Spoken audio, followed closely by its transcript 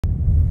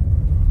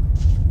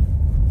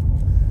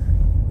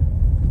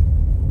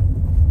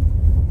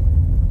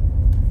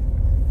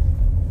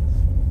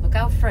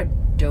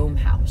dome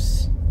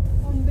house.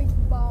 One big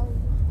ball.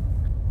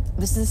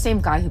 This is the same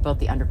guy who built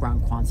the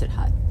underground Quonset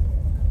hut.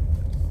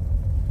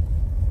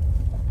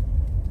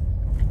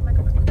 Oh my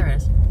God, there it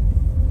is.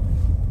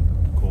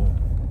 Cool.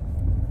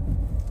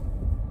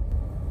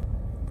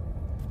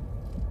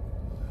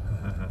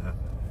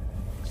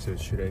 So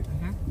should I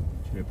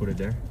put it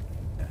there?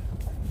 Yeah.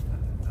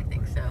 I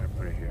think so. I'll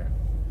put it here.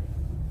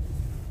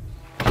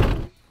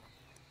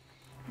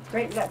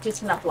 Great, we got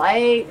just enough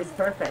light. It's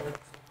perfect.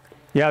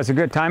 Yeah, it's a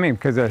good timing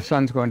because the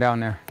sun's going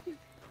down there.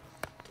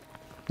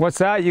 What's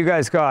that you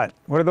guys got?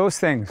 What are those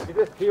things? You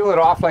just peel it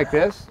off like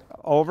this,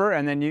 over,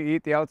 and then you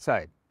eat the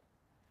outside.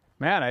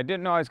 Man, I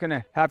didn't know I was going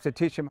to have to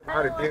teach him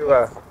how to do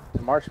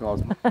the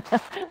marshmallows.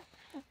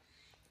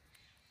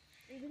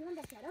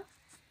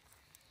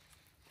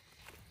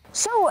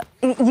 So,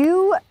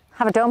 you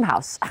have a dome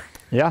house.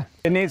 Yeah,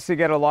 it needs to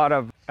get a lot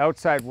of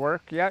outside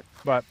work yet,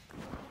 but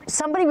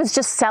Somebody was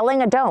just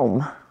selling a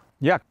dome.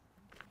 yeah.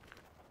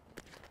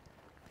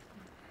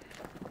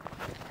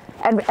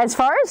 And as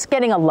far as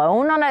getting a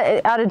loan on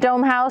a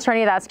dome house or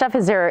any of that stuff,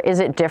 is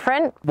it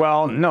different?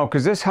 Well, no,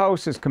 because this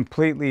house is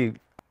completely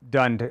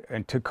done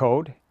to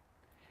code.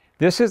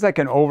 This is like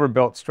an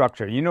overbuilt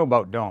structure. You know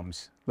about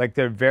domes. Like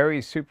they're very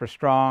super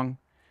strong,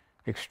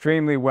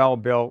 extremely well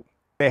built.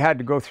 They had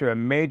to go through a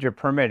major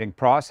permitting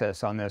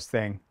process on this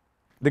thing.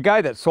 The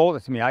guy that sold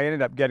it to me, I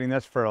ended up getting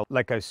this for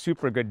like a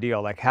super good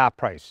deal, like half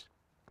price.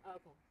 Okay.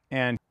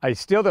 And I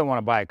still didn't want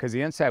to buy it because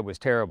the inside was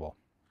terrible.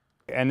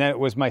 And then it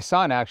was my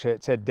son actually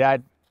that said,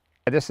 "Dad,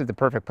 this is the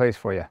perfect place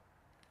for you."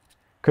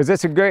 Because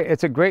it's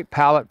a great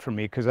palette for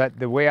me because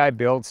the way I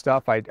build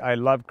stuff, I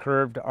love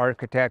curved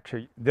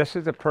architecture. This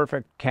is a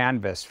perfect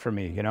canvas for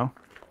me, you know?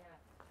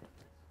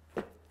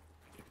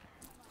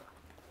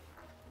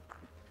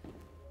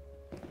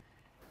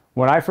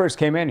 When I first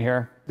came in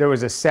here, there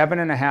was a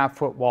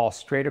 7.5-foot wall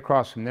straight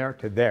across from there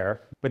to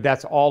there, but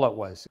that's all it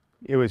was.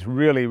 It was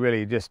really,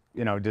 really just,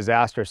 you know,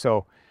 disaster.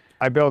 So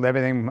I build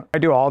everything. I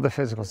do all the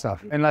physical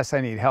stuff, unless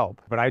I need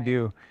help. But I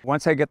do,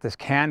 once I get this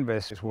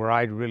canvas, is where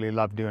I really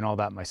love doing all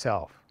that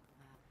myself.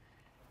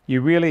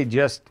 You really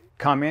just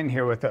come in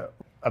here with a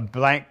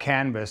blank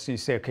canvas and you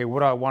say, okay, what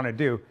do I want to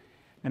do?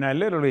 And I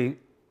literally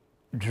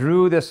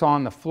drew this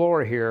on the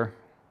floor here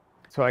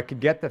so I could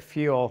get the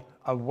feel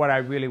of what I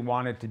really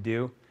wanted to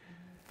do.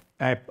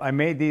 I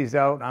made these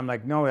out. I'm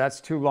like, no,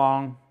 that's too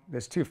long.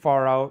 That's too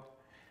far out.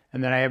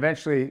 And then I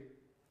eventually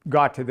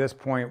got to this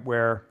point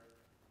where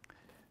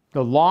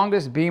the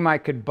longest beam I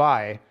could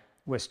buy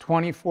was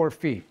 24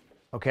 feet,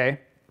 okay?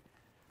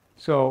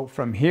 So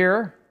from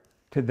here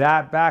to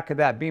that back of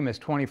that beam is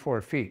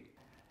 24 feet.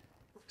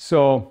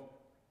 So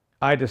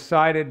I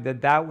decided that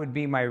that would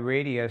be my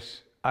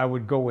radius. I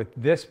would go with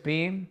this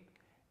beam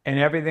and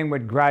everything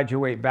would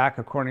graduate back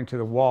according to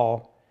the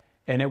wall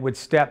and it would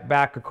step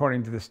back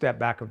according to the step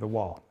back of the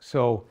wall.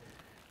 So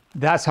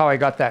that's how I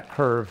got that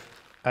curve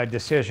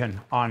decision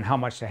on how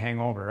much to hang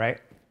over, right?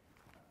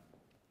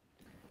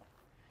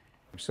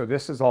 So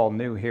this is all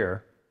new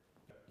here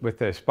with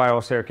the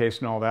spiral staircase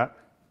and all that.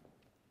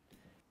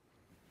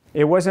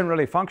 It wasn't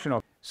really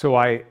functional. So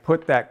I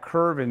put that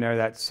curve in there,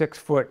 that 6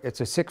 foot, it's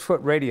a 6 foot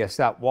radius,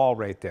 that wall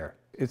right there.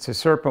 It's a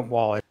serpent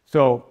wall.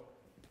 So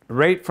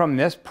right from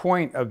this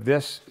point of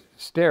this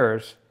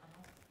stairs,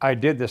 I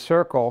did the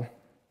circle,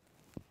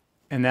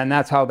 and then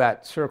that's how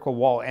that circle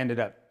wall ended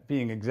up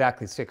being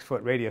exactly 6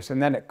 foot radius.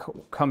 And then it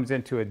comes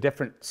into a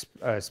different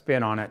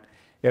spin on it.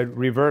 It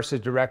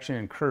reverses direction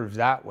and curves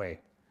that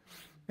way.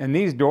 And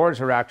these doors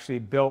are actually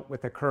built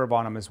with a curve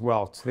on them as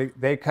well. So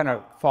they kind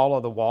of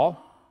follow the wall.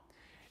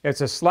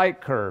 It's a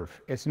slight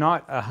curve. It's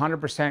not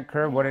 100%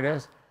 curve. What it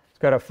is, it's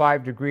got a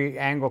 5-degree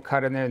angle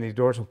cut in there, and these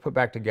doors will put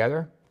back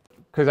together.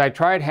 Because I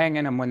tried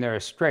hanging them when they're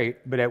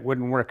straight, but it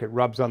wouldn't work. It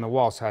rubs on the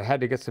wall, so I had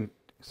to get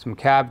some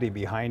cavity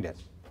behind it.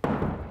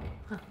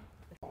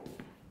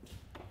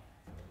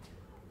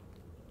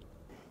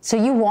 So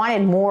you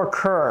wanted more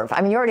curve.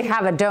 I mean, you already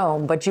have a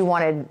dome, but you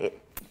wanted...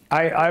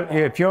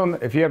 If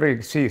you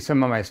ever see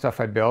some of my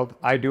stuff I build,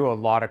 I do a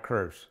lot of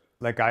curves.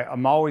 Like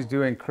I'm always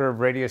doing curved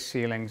radius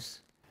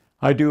ceilings.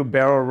 I do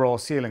barrel roll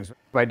ceilings.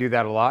 I do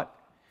that a lot.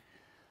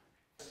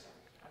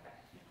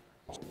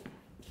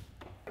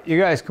 You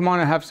guys, come on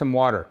and have some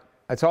water.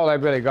 That's all I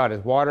really got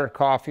is water,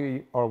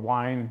 coffee, or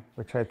wine,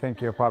 which I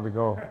think you'll probably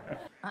go.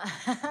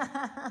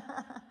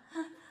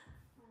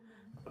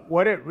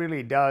 What it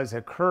really does,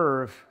 a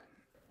curve,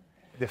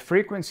 the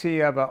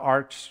frequency of an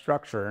arch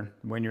structure,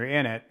 when you're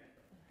in it,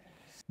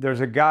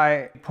 there's a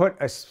guy put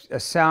a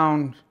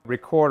sound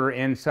recorder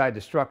inside the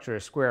structure,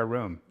 a square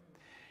room.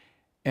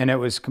 And it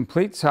was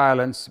complete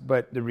silence,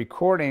 but the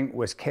recording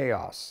was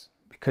chaos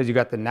because you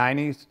got the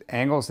 90s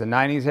angles, the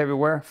 90s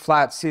everywhere,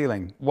 flat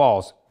ceiling,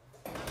 walls.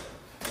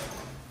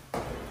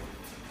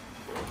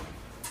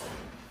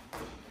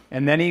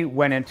 And then he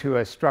went into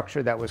a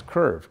structure that was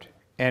curved,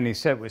 and he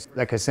said it was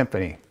like a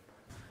symphony.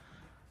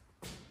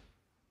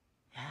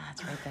 Yeah,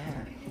 it's right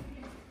there.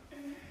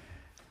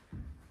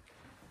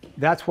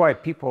 That's why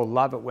people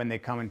love it when they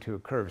come into a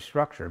curved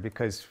structure,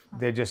 because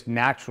they just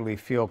naturally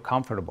feel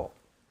comfortable.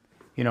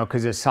 you know,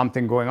 because there's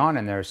something going on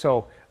in there.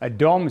 So a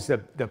dome's the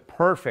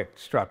perfect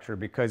structure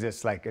because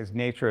it's like as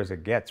nature as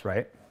it gets,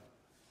 right?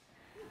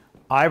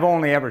 I've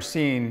only ever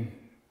seen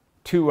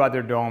 2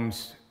 other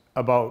domes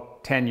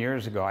about 10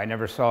 years ago. I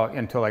never saw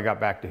until I got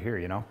back to here,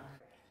 you know.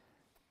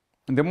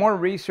 The more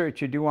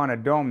research you do on a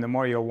dome, the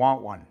more you'll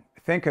want one.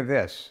 Think of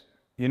this,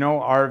 you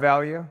know, R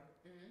value?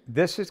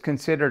 This is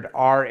considered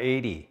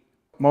R80.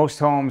 Most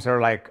homes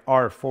are like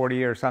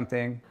R40 or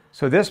something.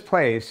 So this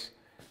place,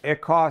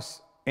 it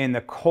costs, in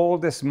the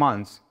coldest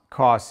months,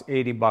 costs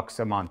 $80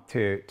 a month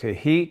to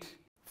heat,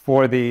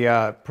 for the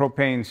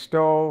propane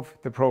stove,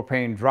 the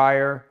propane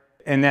dryer,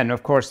 and then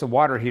of course the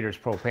water heater's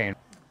propane.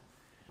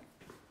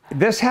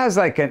 This has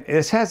like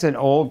an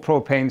old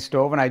propane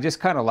stove, and I just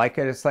kind of like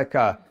it. It's like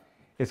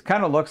it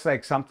kind of looks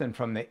like something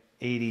from the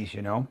 80s,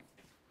 you know?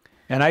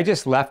 And I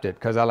just left it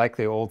because I like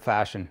the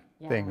old-fashioned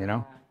thing, you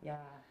know? Yeah.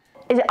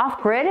 Is it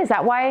off-grid? Is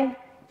that why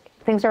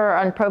things are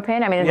on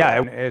propane? I mean,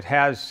 yeah, it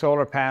has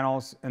solar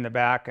panels in the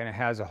back, and it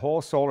has a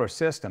whole solar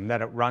system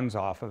that it runs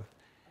off of.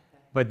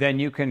 But then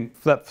you can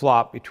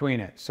flip-flop between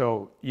it.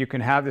 So you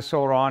can have the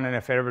solar on, and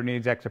if it ever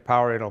needs extra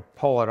power, it'll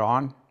pull it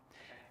on,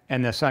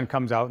 and the sun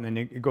comes out, and then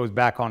it goes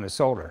back on to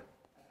solar.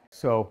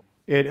 So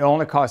it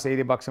only costs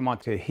 $80 a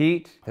month to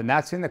heat, and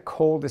that's in the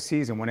coldest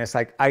season when it's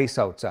like ice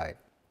outside.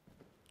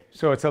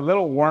 So it's a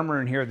little warmer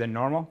in here than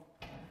normal,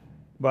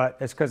 but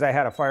it's because I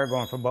had a fire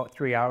going for about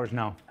 3 hours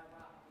now.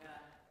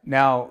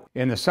 Now,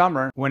 in the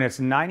summer, when it's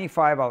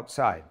 95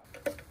 outside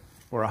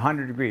or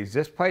 100 degrees,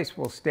 this place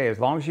will stay, as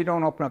long as you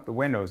don't open up the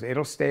windows,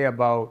 it'll stay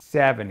about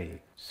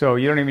 70. So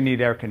you don't even need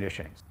air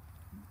conditioning.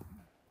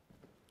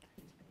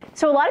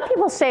 So a lot of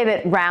people say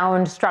that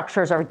round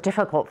structures are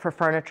difficult for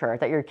furniture,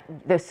 that you're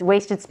this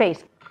wasted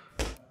space.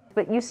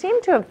 But you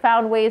seem to have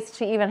found ways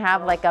to even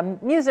have like a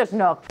music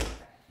nook.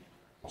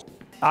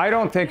 I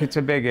don't think it's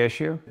a big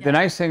issue. Yeah. The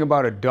nice thing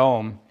about a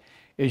dome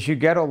is you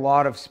get a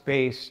lot of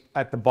space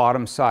at the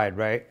bottom side,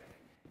 right?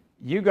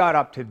 You got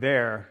up to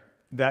there,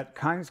 that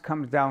kind of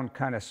comes down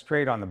kind of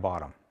straight on the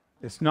bottom.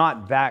 It's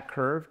not that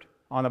curved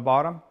on the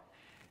bottom.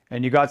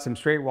 And you got some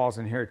straight walls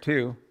in here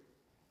too.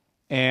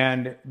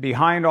 And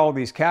behind all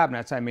these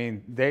cabinets, I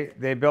mean,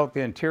 they built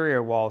the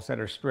interior walls that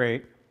are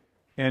straight.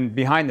 And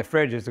behind the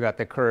fridges, they got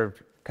the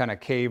curved kind of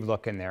cave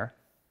look in there,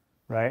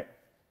 right?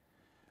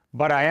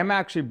 But I am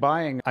actually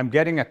I'm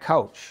getting a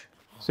couch.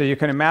 So you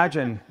can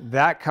imagine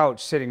that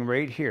couch sitting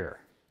right here.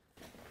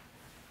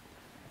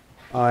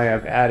 I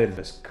have added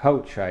this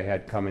couch I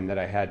had coming that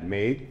I had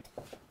made.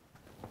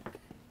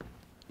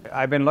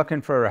 I've been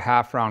looking for a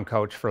half-round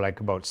couch for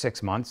like about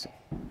 6 months.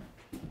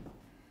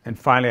 And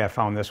finally I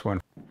found this one.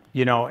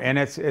 You know, and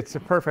it's a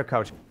perfect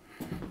couch.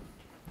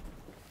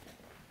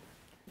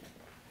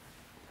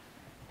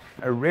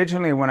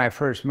 Originally, when I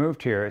first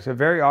moved here, it's a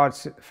very odd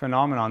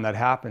phenomenon that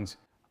happens.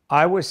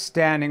 I was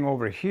standing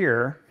over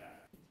here,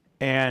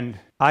 and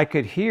I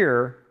could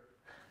hear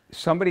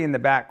somebody in the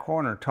back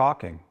corner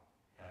talking,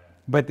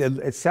 but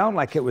it sounded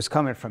like it was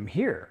coming from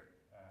here.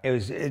 It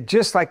was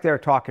just like they're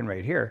talking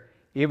right here,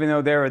 even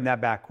though they're in that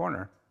back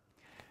corner.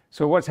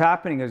 So what's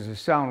happening is the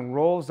sound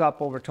rolls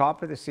up over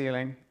top of the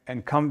ceiling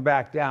and comes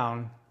back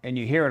down, and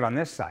you hear it on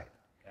this side.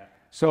 Yeah.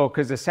 So,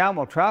 because the sound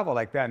will travel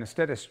like that,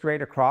 instead of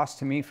straight across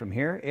to me from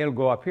here, it'll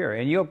go up here.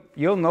 And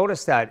you'll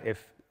notice that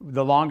if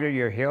the longer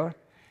you're here,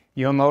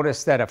 you'll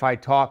notice that if I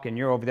talk and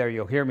you're over there,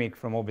 you'll hear me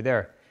from over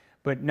there.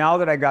 But now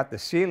that I got the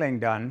ceiling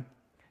done,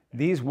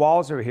 these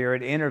walls are here,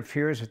 it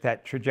interferes with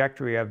that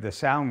trajectory of the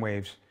sound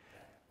waves.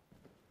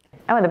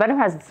 Oh, and the bedroom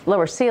has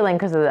lower ceiling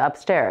because of the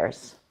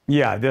upstairs.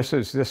 Yeah, this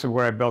is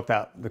where I built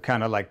that, the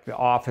kind of like the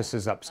office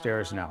is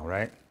upstairs now,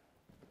 right?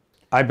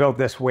 I built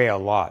this way a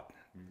lot.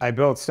 I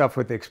built stuff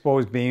with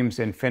exposed beams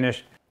and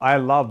finished. I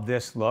love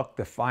this look.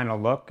 The final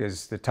look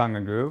is the tongue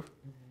and groove.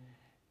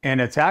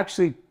 And it's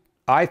actually,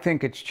 I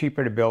think it's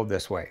cheaper to build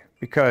this way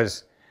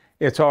because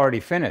it's already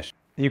finished.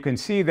 You can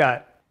see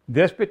that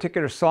this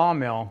particular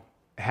sawmill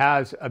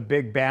has a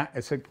big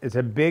it's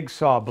a big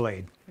saw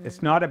blade.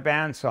 It's not a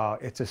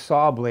bandsaw, it's a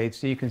saw blade.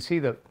 So you can see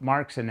the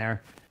marks in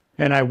there.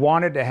 And I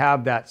wanted to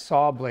have that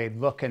saw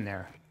blade look in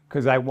there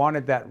because I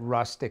wanted that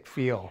rustic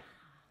feel,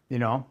 you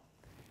know?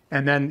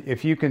 And then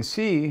if you can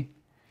see,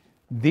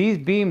 these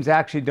beams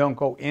actually don't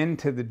go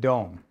into the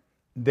dome.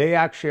 They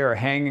actually are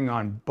hanging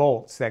on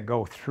bolts that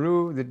go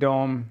through the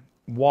dome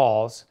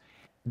walls.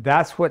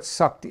 That's what's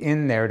sucked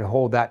in there to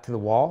hold that to the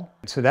wall.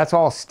 So that's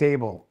all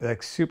stable,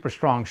 like super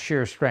strong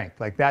shear strength.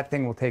 Like that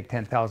thing will take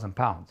 10,000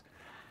 pounds.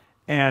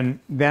 And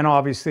then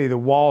obviously the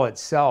wall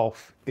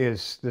itself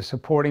is the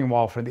supporting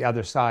wall for the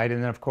other side.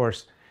 And then of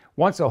course,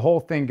 once the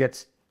whole thing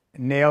gets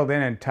nailed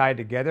in and tied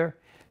together,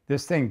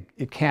 this thing,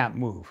 it can't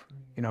move,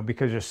 you know,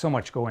 because there's so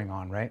much going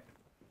on, right?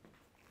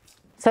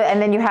 So,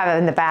 and then you have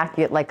in the back,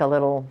 you like a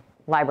little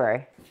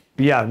library.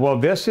 Yeah, well,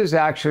 this is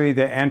actually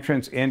the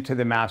entrance into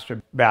the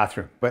master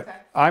bathroom. But okay.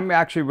 I'm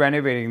actually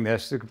renovating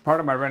this. Part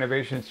of my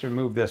renovation is to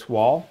remove this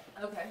wall.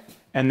 Okay.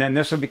 And then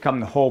this will become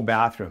the whole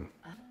bathroom.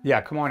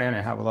 Yeah, come on in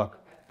and have a look.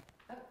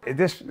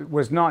 This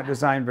was not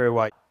designed very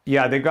well.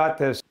 Yeah, they got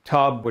this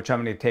tub, which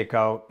I'm going to take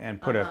out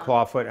and put a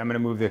clawfoot. I'm going to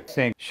move the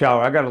sink,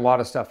 shower. I got a lot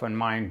of stuff on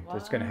mine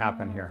that's going to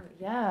happen here.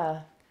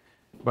 Yeah.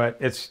 But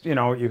it's, you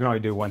know, you can only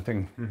do one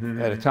thing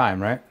at a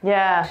time, right?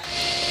 Yeah.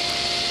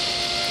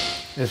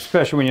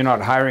 Especially when you're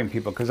not hiring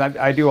people, because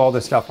I do all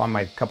this stuff on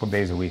my couple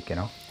days a week, you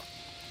know.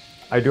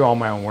 I do all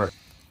my own work.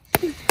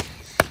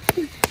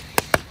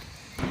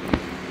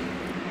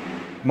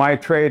 My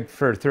trade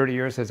for 30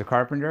 years as a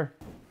carpenter,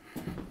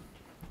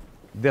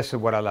 this is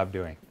what I love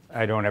doing.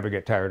 I don't ever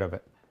get tired of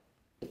it.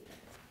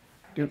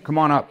 Dude, come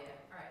on up.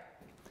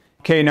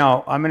 Okay,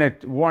 now I'm going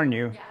to warn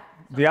you.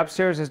 The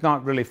upstairs is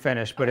not really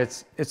finished, but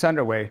it's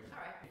underway.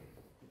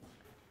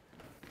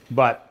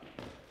 But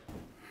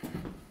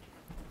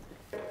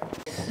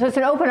So it's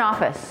an open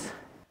office.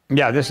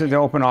 yeah, this is the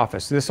open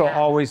office. This will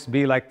always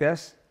be like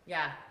this.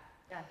 Yeah.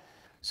 Yeah.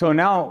 So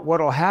now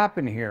what will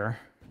happen here,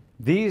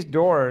 these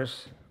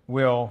doors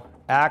will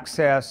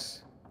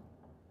access,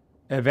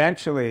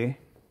 eventually,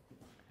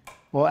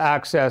 will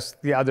access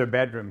the other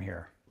bedroom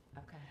here.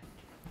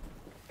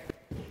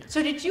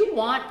 So did you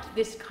want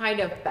this kind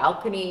of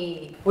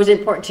balcony? Was it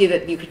important to you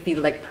that you could be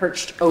like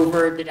perched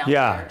over the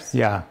downstairs?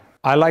 Yeah.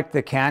 I like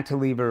the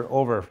cantilever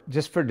over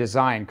just for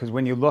design, because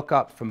when you look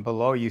up from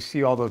below, you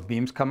see all those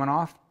beams coming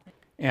off.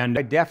 And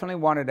I definitely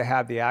wanted to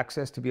have the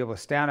access to be able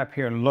to stand up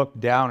here and look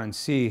down and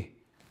see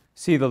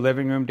the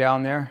living room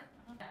down there.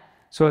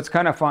 So it's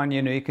kind of fun,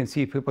 you know, you can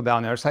see people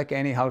down there. It's like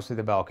any house with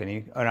a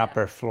balcony, an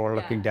upper floor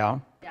looking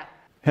down. Yeah.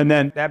 And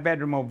then that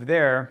bedroom over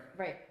there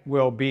Right.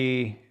 will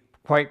be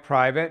quite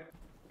private.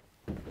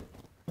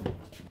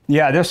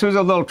 Yeah, this was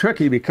a little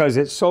tricky because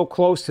it's so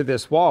close to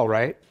this wall,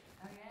 right?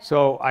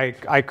 So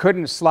I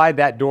couldn't slide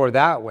that door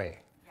that way.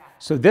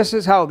 So this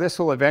is how this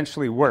will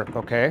eventually work,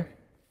 okay?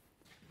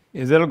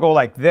 Is it'll go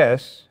like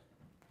this.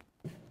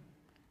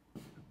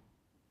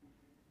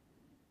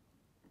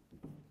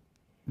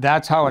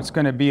 That's how it's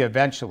going to be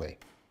eventually,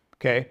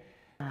 okay?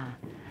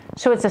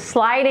 So it's a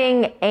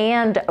sliding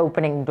and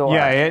opening door.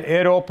 Yeah,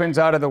 it opens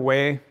out of the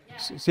way.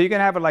 So you can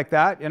have it like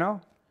that, you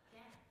know?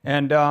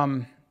 And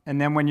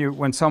then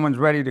when someone's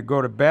ready to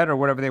go to bed or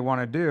whatever they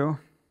want to do,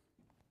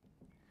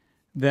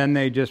 then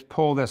they just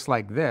pull this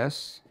like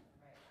this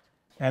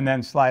and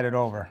then slide it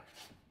over.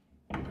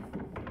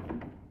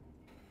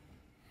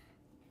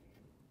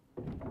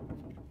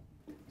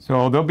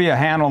 So there'll be a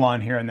handle on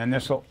here, and then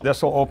this will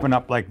open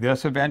up like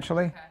this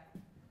eventually.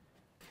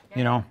 Okay.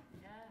 You know.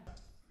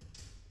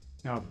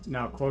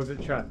 Now close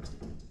it shut.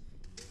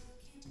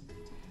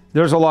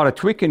 There's a lot of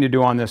tweaking to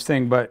do on this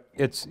thing, but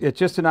it's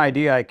just an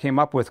idea I came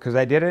up with because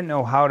I didn't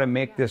know how to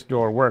make this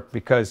door work,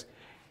 because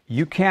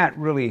you can't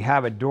really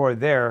have a door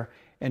there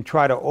and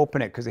try to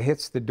open it because it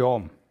hits the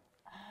dome.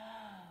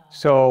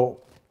 So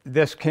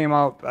this came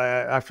out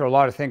after a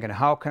lot of thinking,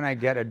 how can I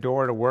get a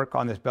door to work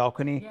on this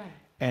balcony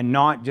and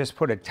not just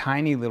put a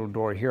tiny little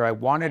door here? I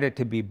wanted it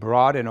to be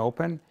broad and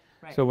open.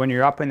 So when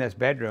you're up in this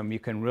bedroom, you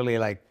can really,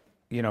 like,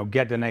 you know,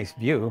 get a nice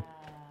view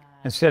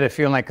instead of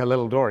feeling like a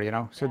little door, you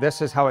know? So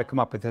this is how I come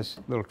up with this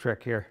little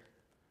trick here.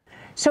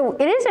 So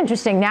it is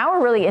interesting. Now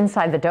we're really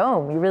inside the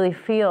dome. You really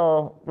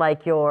feel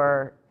like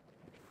you're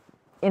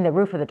in the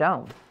roof of the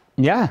dome.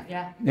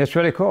 Yeah, it's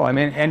really cool. I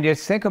mean, and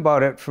just think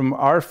about it from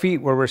our feet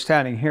where we're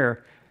standing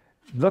here.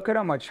 Look at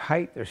how much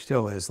height there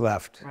still is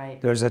left.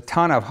 Right. There's a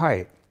ton of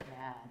height.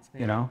 Yeah, it's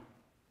big. You know?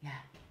 Yeah.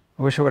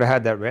 I wish I would have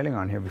had that railing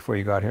on here before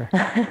you got here.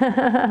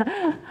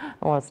 I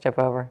won't step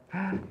over.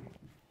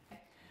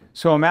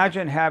 So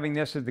imagine having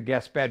this as the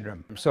guest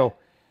bedroom. So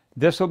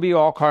this will be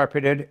all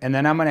carpeted, and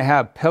then I'm going to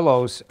have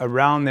pillows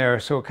around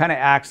there, so it kind of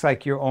acts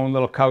like your own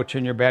little couch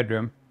in your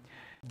bedroom.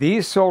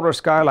 These solar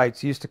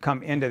skylights used to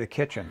come into the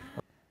kitchen.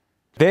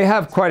 They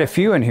have quite a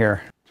few in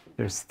here.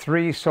 There's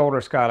 3 solar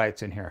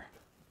skylights in here.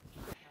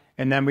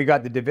 And then we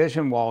got the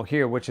division wall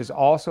here, which is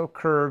also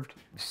curved,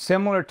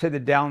 similar to the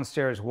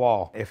downstairs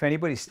wall. If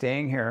anybody's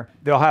staying here,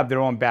 they'll have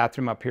their own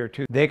bathroom up here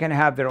too. They can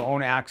have their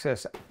own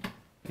access.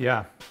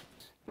 Yeah.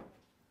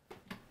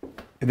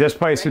 This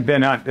place has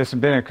been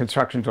in a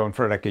construction zone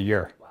for like a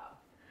year. Wow.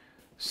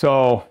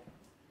 So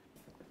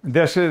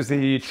this is the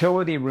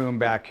utility room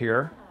back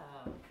here.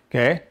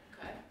 Okay.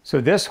 So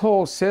this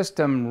whole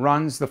system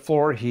runs the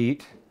floor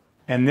heat,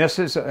 and this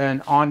is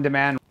an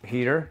on-demand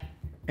heater,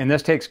 and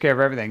this takes care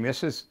of everything.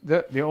 This is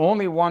the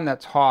only one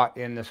that's hot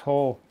in this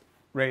whole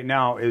right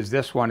now is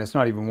this one. It's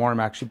not even warm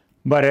actually.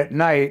 But at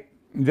night,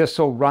 this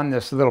will run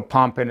this little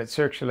pump, and it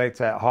circulates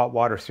that hot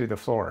water through the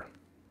floor.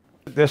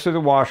 This is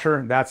the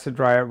washer, that's the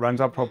dryer, it runs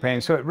on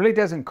propane. So it really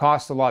doesn't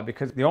cost a lot,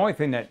 because the only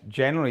thing that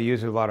generally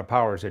uses a lot of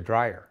power is a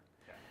dryer.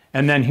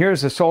 And then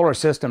here's the solar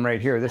system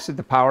right here. This is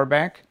the power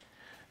bank.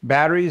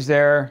 Batteries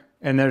there,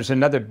 and there's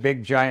another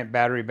big giant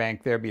battery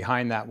bank there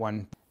behind that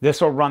one.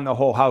 This will run the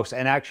whole house,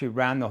 and actually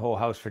ran the whole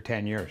house for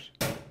 10 years.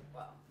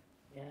 Wow.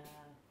 Yeah.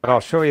 But I'll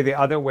show you the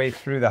other way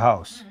through the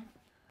house.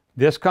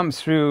 This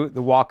comes through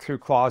the walk-through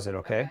closet,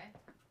 okay?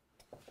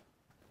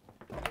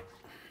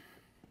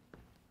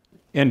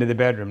 Into the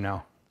bedroom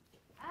now.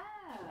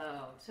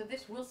 Oh, so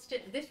this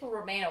will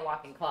remain a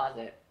walk-in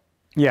closet.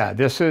 Yeah,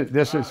 this is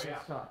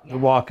the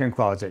walk-in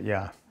closet,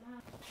 yeah.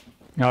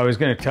 I was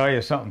going to tell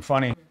you something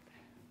funny.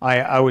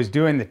 I was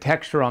doing the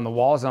texture on the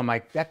walls. I'm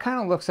like, that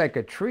kind of looks like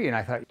a tree. And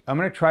I thought, I'm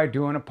going to try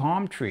doing a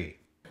palm tree.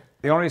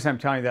 The only reason I'm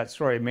telling you that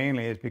story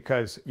mainly is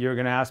because you're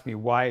going to ask me,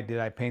 why did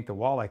I paint the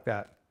wall like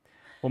that?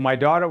 Well, my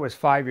daughter was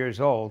 5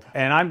 years old,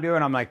 and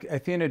I'm like,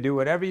 Athena, do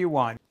whatever you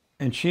want.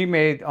 And she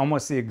made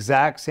almost the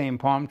exact same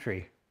palm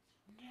tree.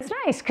 It's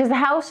nice because the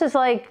house is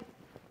like,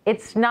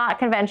 it's not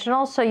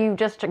conventional, so you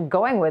just are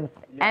going with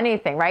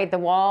anything, right? The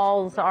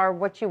walls are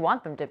what you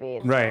want them to be.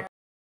 Right.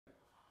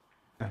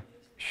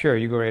 Sure,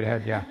 you go right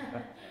ahead, yeah.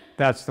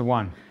 That's the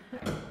one.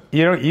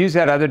 You don't use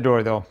that other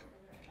door though,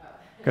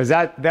 because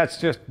that's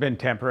just been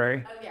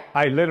temporary. Oh, yeah.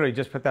 I literally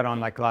just put that on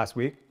like last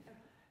week.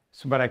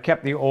 So, but I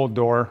kept the old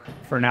door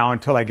for now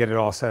until I get it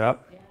all set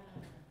up.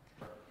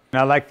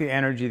 And I like the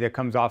energy that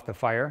comes off the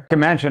fire. Like I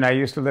mentioned, I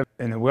used to live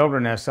in the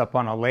wilderness up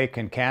on a lake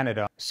in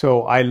Canada.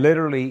 So I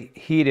literally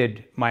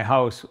heated my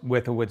house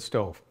with a wood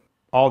stove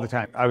all the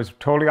time. I was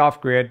totally off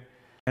grid.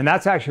 And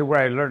that's actually where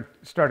I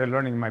started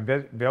learning my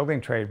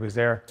building trade, was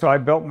there. So I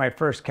built my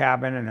first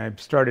cabin and I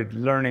started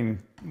learning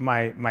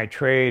my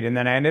trade. And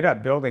then I ended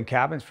up building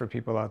cabins for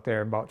people out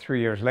there about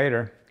 3 years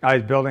later. I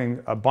was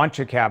building a bunch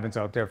of cabins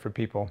out there for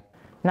people.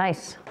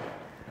 Nice.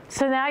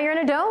 So now you're in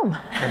a dome.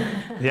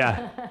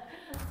 Yeah.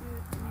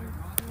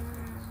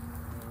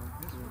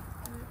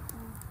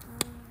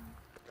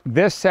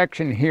 This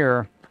section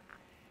here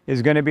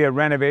is going to be a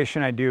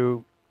renovation I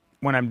do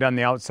when I'm done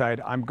the outside.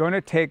 I'm going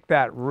to take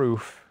that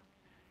roof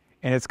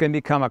and it's going to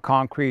become a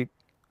concrete,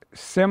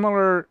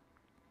 similar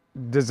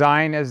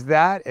design as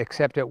that,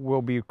 except it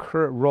will be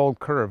rolled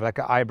curve, like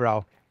an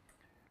eyebrow.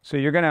 So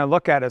you're going to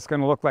look at it, it's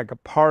going to look like a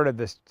part of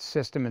this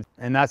system.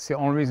 And that's the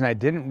only reason I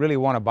didn't really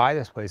want to buy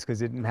this place,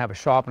 because it didn't have a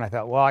shop. And I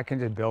thought, well, I can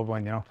just build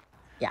one, you know.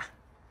 Yeah.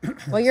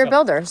 Well, you're a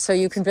builder, so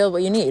you can build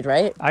what you need,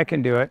 right? I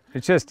can do it.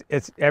 It's just,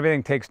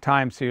 everything takes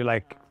time. So you're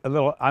like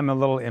I'm a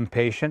little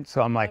impatient.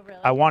 So I'm like, Oh, really?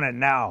 I want it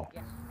now.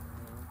 Yeah.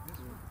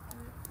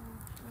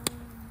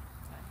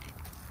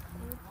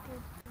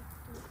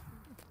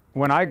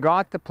 When I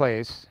got the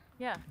place,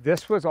 Yeah.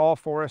 this was all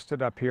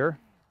forested up here.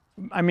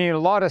 I mean, a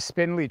lot of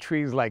spindly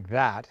trees like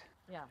that.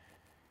 Yeah.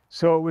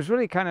 So it was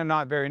really kind of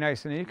not very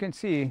nice. And you can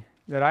see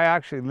that I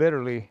actually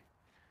literally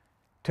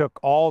took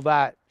all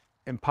that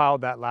and piled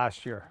that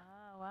last year.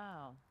 Oh,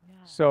 wow. Yeah.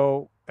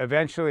 So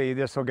eventually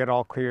this will get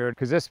all cleared,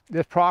 because this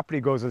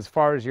property goes as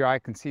far as your eye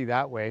can see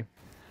that way.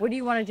 What do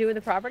you want to do with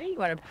the property? You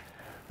want to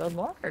build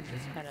more or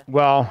just kind of?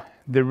 Well,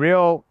 the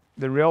real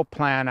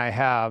plan I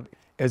have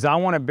is I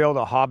want to build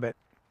a hobbit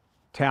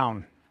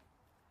town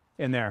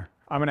in there.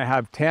 I'm going to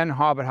have 10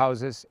 hobbit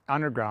houses,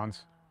 undergrounds,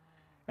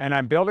 and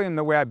I'm building them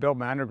the way I build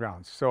my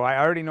undergrounds. So I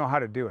already know how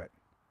to do it.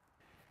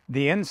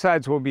 The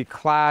insides will be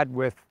clad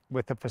with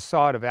the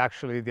facade of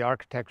actually the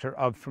architecture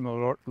from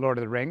the Lord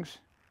of the Rings.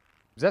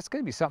 That's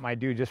going to be something I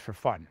do just for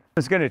fun.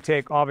 It's going to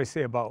take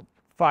obviously about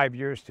 5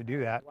 years to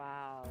do that.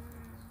 Wow.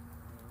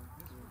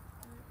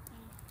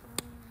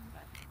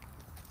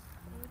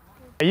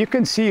 You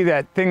can see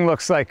that thing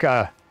looks like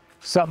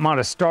something out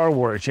of Star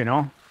Wars, you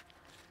know,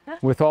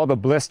 with all the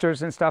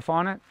blisters and stuff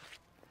on it.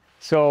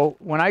 So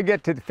when I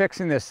get to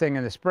fixing this thing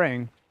in the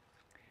spring,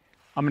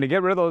 I'm going to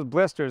get rid of those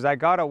blisters. I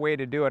got a way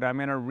to do it. I'm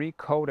going to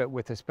recoat it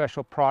with a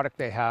special product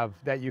they have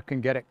that you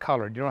can get it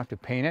colored. You don't have to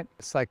paint it.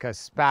 It's like a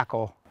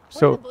spackle.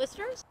 What are the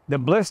blisters? The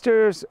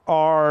blisters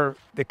are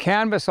the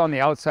canvas on the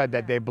outside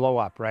that they blow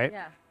up, right?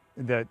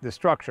 Yeah. The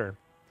structure.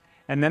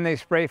 And then they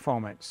spray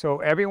foam it.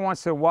 So every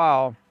once in a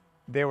while,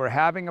 they were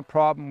having a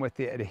problem with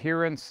the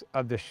adherence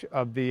of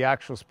the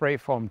actual spray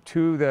foam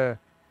to the,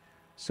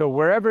 so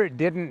wherever it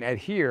didn't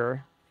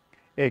adhere,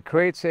 it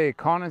creates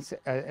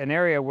an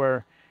area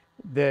where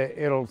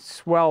it'll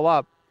swell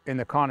up in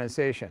the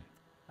condensation.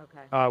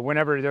 Okay.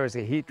 Whenever there's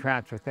a heat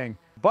transfer thing.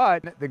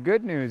 But the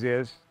good news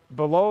is,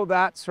 below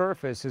that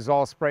surface is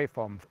all spray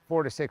foam,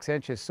 4 to 6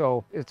 inches.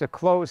 So it's a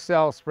closed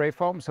cell spray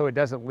foam, so it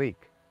doesn't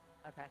leak.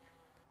 Okay.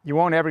 You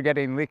won't ever get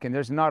any leak, and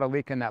there's not a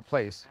leak in that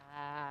place.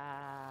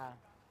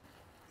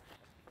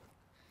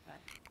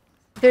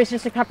 There's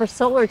just a couple of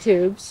solar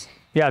tubes.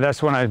 Yeah,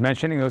 that's what I was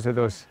mentioning. Those are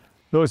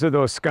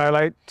those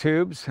skylight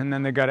tubes, and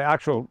then they got an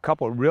actual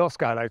couple of real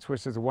skylights,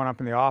 which is one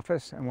up in the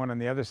office and one on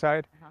the other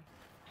side.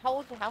 How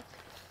old's the house?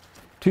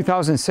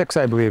 2006,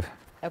 I believe.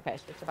 Okay,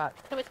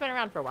 so it's been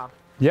around for a while.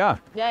 Yeah.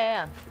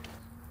 Yeah.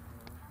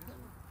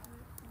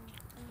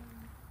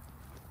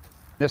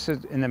 This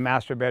is in the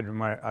master bedroom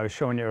where I was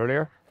showing you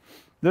earlier.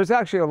 There's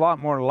actually a lot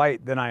more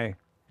light than I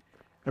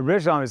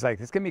originally was like.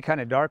 It's gonna be kind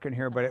of dark in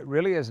here, but it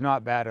really is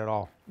not bad at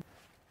all.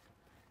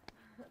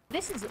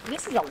 This is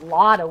a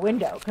lot of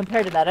window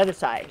compared to that other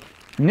side.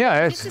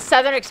 Yeah, This is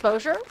southern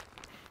exposure.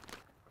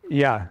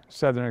 yeah,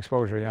 southern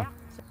exposure. Yeah,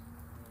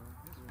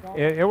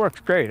 it works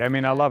great. I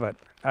mean, I love it.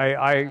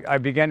 I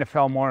began to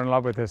fall more in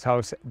love with this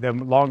house. The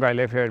longer I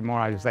live here, the more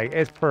I was like,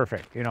 it's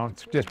perfect. You know,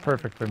 it's just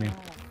perfect for me.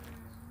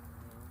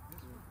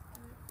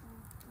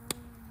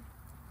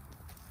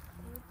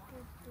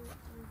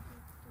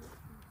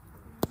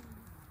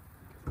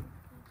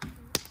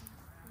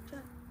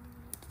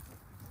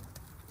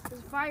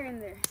 There's fire in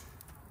there.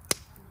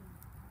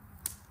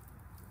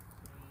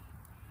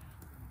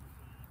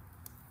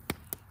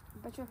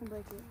 Bet you I can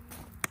break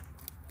it.